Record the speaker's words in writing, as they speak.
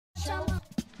YouTube,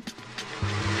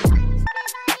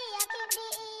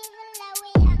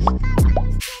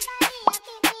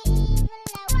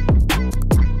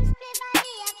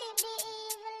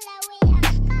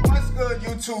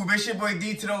 it's your boy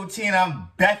Pt.2 and I'm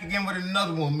back again with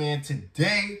another one, man.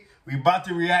 Today, we about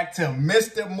to react to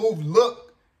Mr.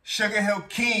 Movelook, SugarHill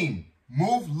Keem,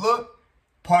 Movelook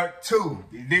Part 2.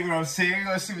 You dig what I'm saying? You're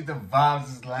gonna see what the vibes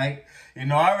is like. You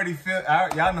know, I already feel,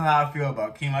 y'all know how I feel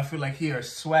about Keem. I feel like he a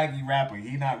swaggy rapper.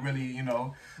 He not really, you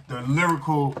know, the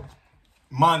lyrical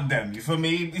Mondem, you feel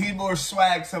me? He more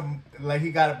swag, some like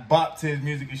he got a bop to his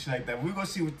music and shit like that. We're gonna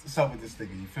see what's up with this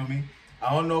nigga, you feel me?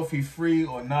 I don't know if he's free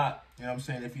or not. You know what I'm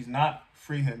saying? If he's not,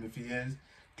 free him. If he is,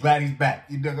 glad he's back.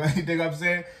 You dig what I'm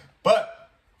saying? But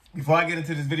before I get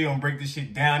into this video and break this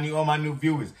shit down, you all my new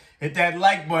viewers, hit that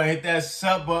like button, hit that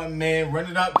sub button, man. Run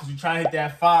it up because we're trying to hit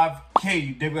that 5K.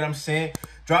 You dig what I'm saying?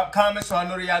 Drop comments so I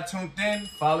know that y'all tuned in.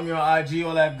 Follow me on IG,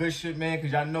 all that good shit, man,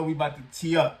 because y'all know we about to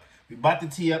tee up. We about to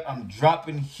tee up. I'm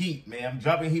dropping heat, man. I'm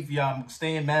dropping heat for y'all. I'm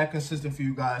staying mad consistent for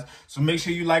you guys. So make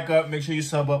sure you like up, make sure you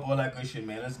sub up, all that good shit,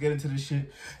 man. Let's get into this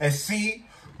shit and see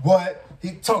what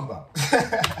he talking about.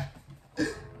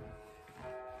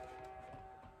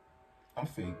 I'm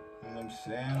fake. You know what I'm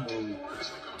saying?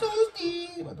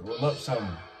 Tuesday. About to roll up something.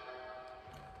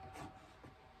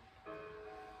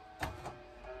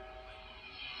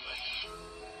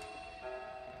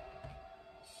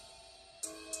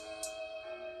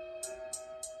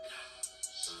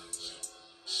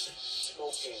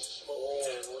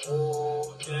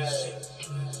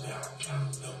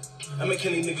 I make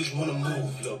any niggas wanna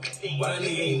move, look. Why that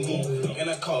nigga ain't move, look. And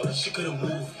I called her, she could've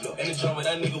moved, look. And the drama,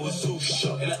 that nigga was too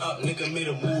short. And the op nigga made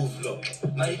a move, look.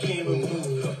 Now he can't even move,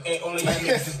 look. Ain't only y'all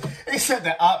niggas. He said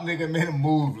the op nigga made a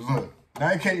move, look. Now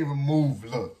he can't even move,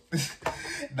 look.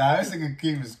 Nah, this nigga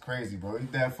Keem is crazy, bro. He's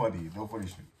that funny. No funny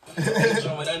shit. And the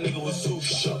drama, that nigga was too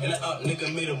short. And the op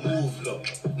nigga made a move, look.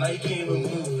 Now he can't even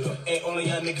move, look. Ain't only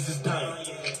y'all niggas is dying.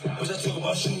 Which I talk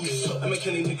about shoes, look. I make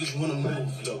any niggas wanna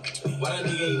move, look. Why that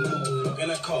nigga ain't move, look.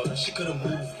 And I called her, she could've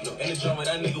moved, look. And the drama,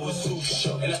 that nigga was too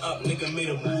short. And the op nigga made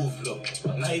a move, look.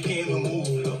 Now he can't even move,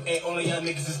 look. Ain't only y'all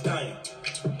niggas is dying.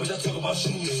 Which I talk about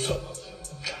shoes, look.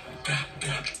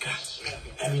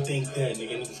 Everything dead,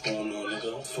 nigga. What's going on,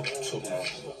 nigga? Fuck you talking about.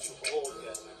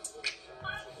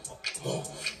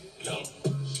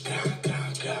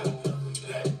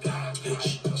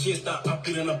 Bitch, she thought I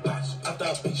beat in a box. I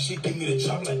thought bitch, she give me the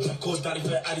drop like cold Dotty for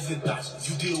Addies and dots.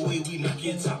 You deal away, we knock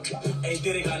your top. Ain't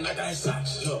did it, got knocked out his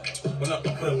socks. Look, when I up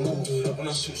with a move, when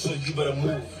I shoot, so you better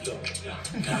move. Look,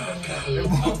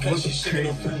 okay, she shaking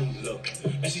the room. Look,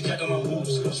 and she jacking my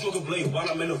moves. Smoke a blade while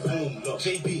I'm in the room. Look,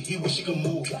 JB, he wish he could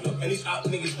move. Look, and these op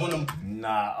niggas wanna.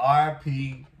 Nah,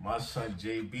 RP, my son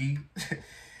JB.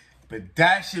 But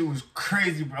that shit was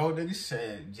crazy, bro. Nigga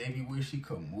said JB wish he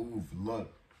could move.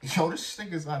 Look. Yo, this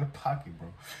nigga's out of pocket,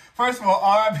 bro. First of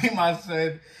all, RIP my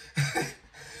son.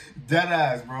 Dead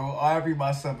ass, bro. RIP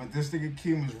my son. But this nigga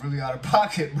Keem is really out of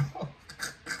pocket, bro.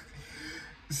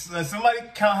 Somebody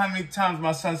count how many times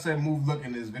my son said move look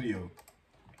in this video.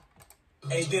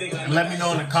 And let me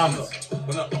know in the comments.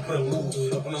 When I up a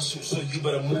move, when I shoot, so you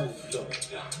better move. Look,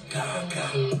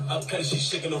 okay, she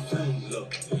shaking the room.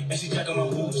 Look, and she jacking my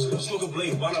moves. Smoke a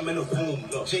blade while I'm in the room.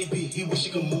 Look, JB, he wish he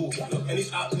could move. Look, and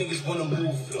these op niggas wanna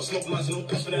move. Look, smoke lines, no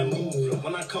pitch for that move. Look,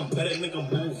 when I come, better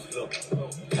nigga move. Look,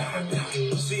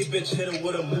 see a bitch hit her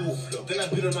with a move. Look, then I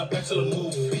beat on my back till a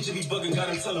move. Bitch be bugging, got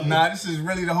him tell him. Nah, this is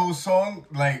really the whole song.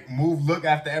 Like move look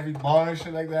after every bar and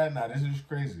shit like that. Nah, this is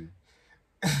crazy.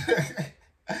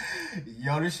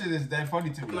 Yo, this shit is that funny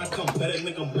to me. When I come, better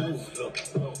nigga move, look.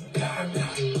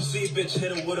 See a bitch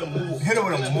hit her with a move. Hit her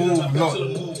with a move, look.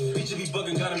 Bitch be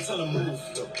bugging, got him tell him move,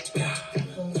 look.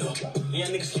 Yeah,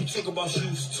 niggas keep talking about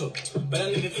shoes, too. But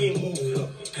that nigga can't move,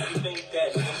 look. You think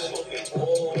that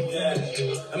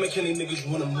I make any niggas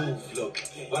wanna move, look.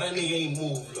 Why that nigga ain't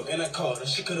move, look. And I called her,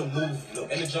 she could've moved,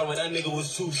 look. And the drama, that nigga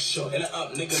was too short. And the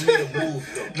up nigga made a move,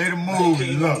 look. Made a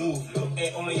move, look.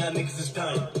 And only y'all niggas is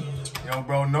dying. Yo,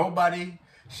 bro, nobody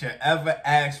should ever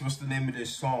ask what's the name of this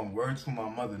song. Word to my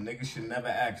mother. Niggas should never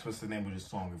ask what's the name of this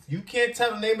song. If you can't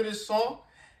tell the name of this song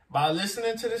by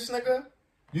listening to this nigga,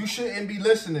 you shouldn't be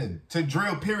listening to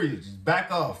drill, period. Just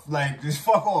back off. Like, just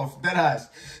fuck off. Deadass.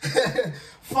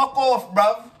 Fuck off,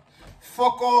 bruv.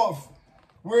 Fuck off.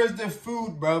 Where's the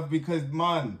food, bruv? Because,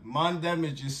 Mondem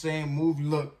is just saying move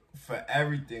look for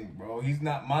everything, bro.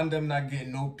 Mondem not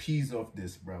getting no peas off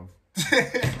this, bro.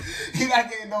 He not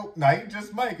getting no. Nah, he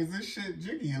just might, cause this shit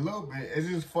jiggy a little bit. It's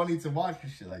just funny to watch and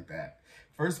shit like that.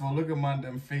 First of all, look at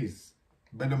Mondem's face.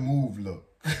 Better move, look.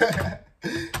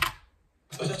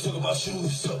 But I talk about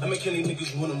shoes, I make any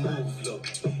niggas wanna move, look.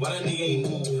 Why that nigga ain't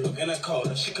move, look. And I called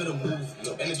her, she could've moved,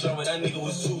 look. And the driver, that nigga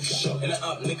was too short. And the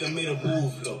up nigga made a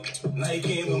move, look. Now he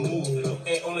can't even move, look.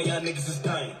 And all of y'all niggas is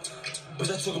dying. But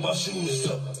I talk about shoes,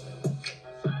 look.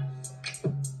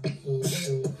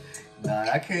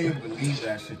 Nah, I can't even believe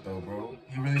that shit though, bro.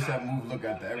 He really said move look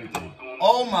after everything.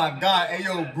 Oh my God, hey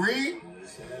yo, Bree.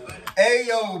 Hey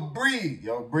yo, Bree.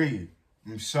 Yo, Bree,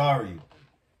 I'm sorry.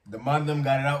 The man them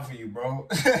got it out for you, bro.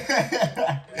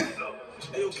 Hey,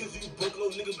 yo, kids, you broke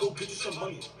little nigga, go get you some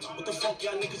money. What the fuck,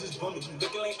 y'all niggas is bumming?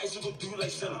 Looking like ice, you go do you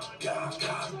like Sunny. God,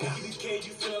 BBK,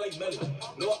 you feeling like Melly.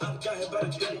 No, I got here by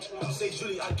the day. Say,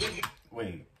 Julie, I give you.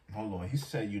 Wait, hold on. He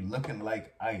said you looking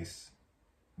like ice.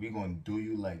 We gonna do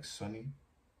you like Sunny.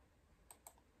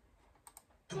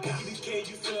 BBK,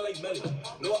 you feeling like Melly.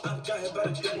 No, I got here by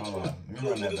the day. Hold on, let me Little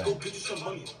run that niggas back. go get you some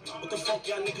money. What the fuck,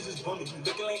 y'all niggas is bumming?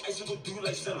 Looking like ice, you go do you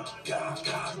like Sunny. God,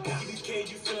 BBK,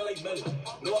 you feeling like Melly.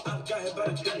 No, I got here by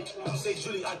the day. Say,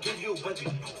 Julie, I give you a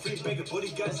budget. Free bigger, body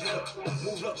guys head up.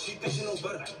 Move up, she thinks she know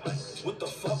better. What the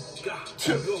fuck, God?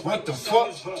 What the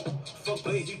fuck? Fuck,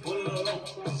 Blade, he pulling along.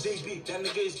 JB, that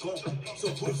nigga is gone. So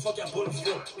who the fuck y'all pulling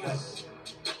for?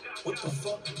 What the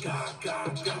fuck?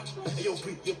 God. Hey, yo,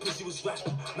 Bree, your pussy was whack.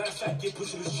 Matter of fact, your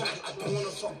pussy was trash. I don't wanna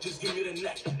fuck, just give me the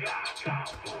neck.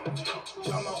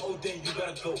 Y'all my old day, you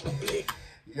gotta go.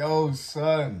 Yo,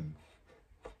 son.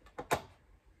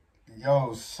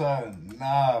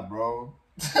 Nah, bro.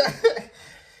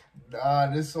 Nah,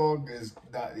 this song is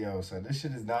not, yo, son. This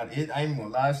shit is not it. I ain't even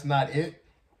gonna lie, it's not it.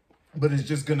 But it's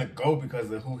just gonna go because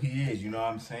of who he is, you know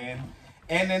what I'm saying?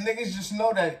 And the niggas just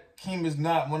know that Keem is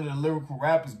not one of the lyrical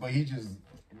rappers, but he just,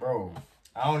 bro,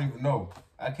 I don't even know.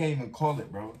 I can't even call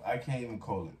it, bro. I can't even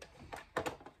call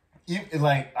it.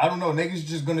 Like, I don't know. Niggas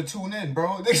just gonna tune in,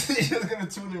 bro. Niggas just gonna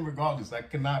tune in regardless. I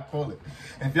cannot call it.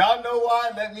 If y'all know why,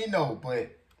 let me know.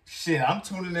 But shit, I'm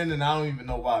tuning in and I don't even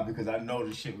know why, because I know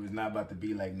the shit was not about to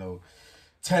be like no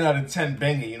 10 out of 10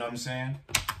 banger, you know what I'm saying?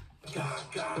 God.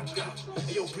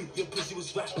 Hey, yo, Bree, your pussy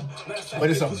was whack. But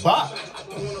it's a bop. I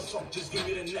don't wanna fuck, just give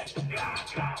me the neck.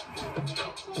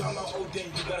 Y'all my old day,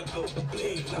 you gotta go.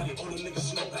 Blade, now all the niggas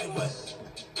smoke like what?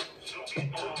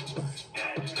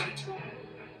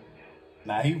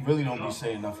 Nah, he really don't be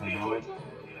saying nothing, bro.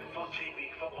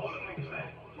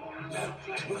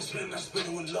 When I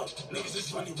spin with love. Niggas is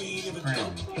funny, we ain't even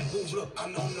dumb. Move look, I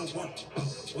know I'm the one.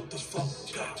 What the fuck,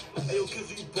 God? Hey, yo,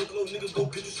 kids, you broke little nigga, go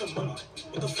get you some money.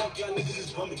 What the fuck, y'all niggas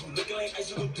is bumming? You looking like ice,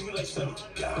 you go do you like Sunny.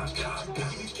 God,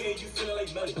 BBK, you feeling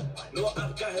like Melly. No,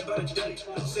 I got here by the day.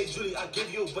 Say, Julie, I give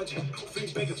you a budget.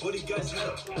 Free bacon, body guys head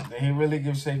up. Did he really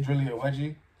give Say Julie a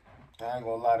wedgie? I ain't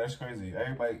gonna lie, that's crazy.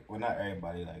 Everybody, well, not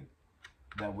everybody, like,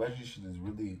 that wedgie shit is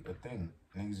really a thing.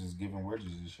 Niggas just giving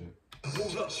wedgies and shit.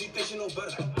 Move up, she thinks she know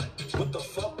better. What the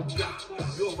fuck? Yeah,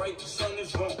 you're right, son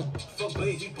is wrong. Fuck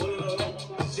Blade, he pulling along.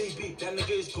 JB, that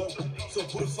nigga is gone. So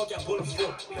who the fuck y'all pulling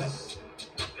for?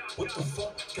 What the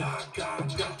fuck? God.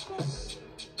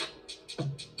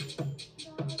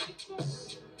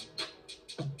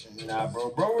 Nah,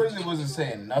 bro really wasn't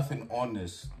saying nothing on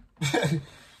this.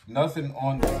 Nothing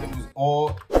on this. It was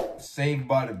all saved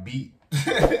by the beat.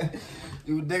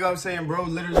 You dig what I'm saying? Bro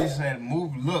literally said,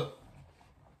 move look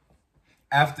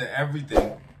after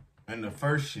everything in the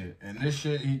first shit. And this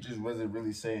shit, he just wasn't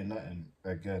really saying nothing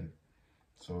again.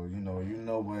 So, you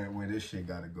know where this shit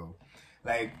gotta go.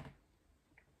 Like,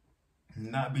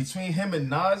 not between him and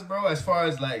Nas, bro, as far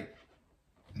as like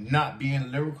not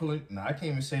being lyrical, nah, I can't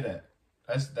even say that.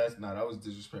 That was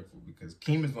disrespectful, because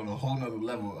Keem is on a whole nother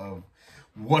level of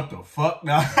what the fuck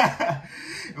now.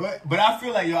 But I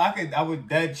feel like, yo, I would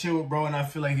dead chill with bro, and I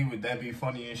feel like he would dead be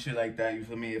funny and shit like that, you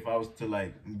feel me, if I was to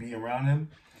like be around him.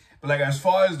 But like, as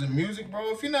far as the music,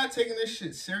 bro, if you're not taking this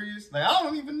shit serious, like, I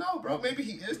don't even know, bro. Maybe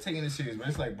he is taking it serious, but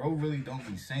it's like, bro really don't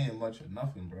be saying much or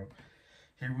nothing, bro.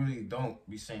 He really don't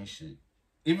be saying shit.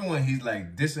 Even when he's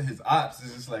like dissing his ops,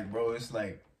 it's just like, bro, it's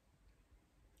like,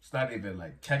 it's not even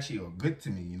like catchy or good to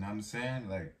me, you know what I'm saying?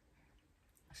 Like,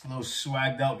 it's a little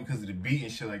swagged out because of the beat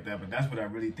and shit like that, but that's what I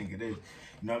really think it is.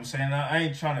 You know what I'm saying? I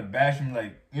ain't trying to bash him,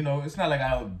 like, you know, it's not like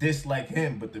I don't dislike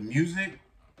him, but the music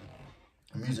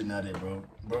not it, bro.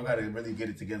 Bro gotta really get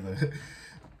it together.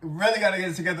 Really gotta get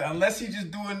it together, unless he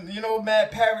just doing, you know, mad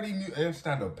parody. It's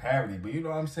not a parody, but you know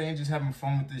what I'm saying? Just having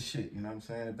fun with this shit, you know what I'm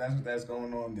saying? If that's what that's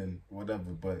going on, then whatever,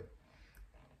 but,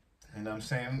 you know what I'm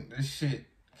saying? This shit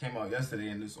came out yesterday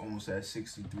and it's almost at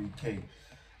 63K.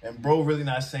 And bro really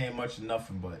not saying much or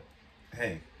nothing, but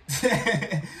hey.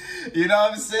 You know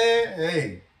what I'm saying?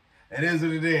 Hey, it is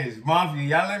what it is. Mafia,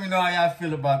 y'all let me know how y'all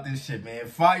feel about this shit, man.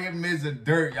 Fire, mids, or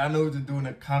dirt, y'all know what to do in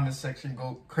the comment section.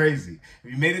 Go crazy.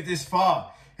 If you made it this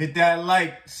far, Hit that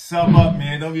like, sub up,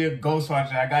 man. Don't be a ghost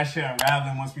watcher. I got shit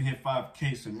unraveling once we hit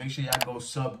 5K, so make sure y'all go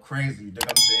sub crazy. You know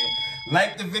what I'm saying?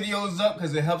 Like the videos up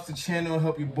because it helps the channel,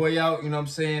 help your boy out. You know what I'm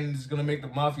saying? It's gonna make the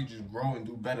mafia just grow and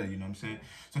do better. You know what I'm saying?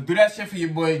 So do that shit for your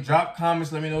boy. Drop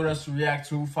comments. Let me know what else to react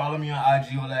to. Follow me on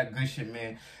IG, all that good shit,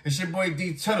 man. It's your boy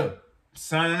D to the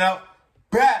signing out.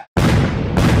 Back.